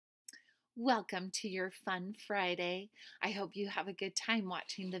Welcome to your fun Friday. I hope you have a good time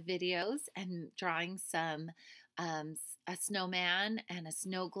watching the videos and drawing a snowman and a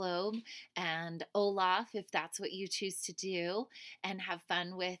snow globe and Olaf if that's what you choose to do, and have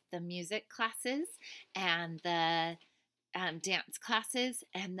fun with the music classes and the dance classes.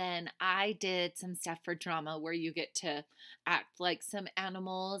 And then I did some stuff for drama where you get to act like some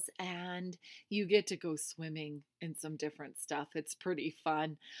animals and you get to go swimming in some different stuff. It's pretty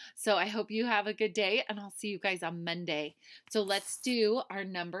fun. So I hope you have a good day, and I'll see you guys on Monday. So let's do our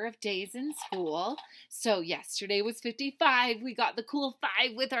number of days in school. So yesterday was 55. We got the cool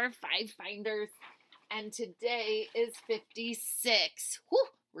 5 with our 5 finders. And today is 56. Whew,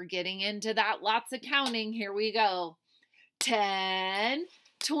 we're getting into that. Lots of counting. Here we go. 10,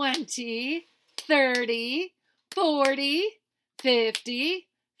 20, 30, 40, 50,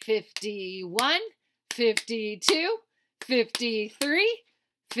 51, 52, 53,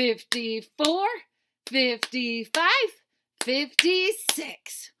 54, 55,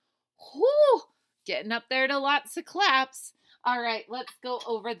 56. Whew, getting up there to lots of claps. All right, let's go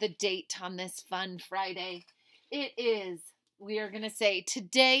over the date on this fun Friday. We are going to say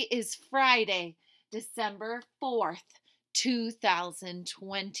today is Friday, December 4th.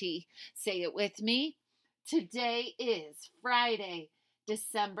 2020. Say it with me. Today is Friday,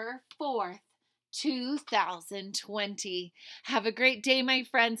 December 4th, 2020. Have a great day, my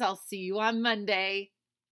friends. I'll see you on Monday.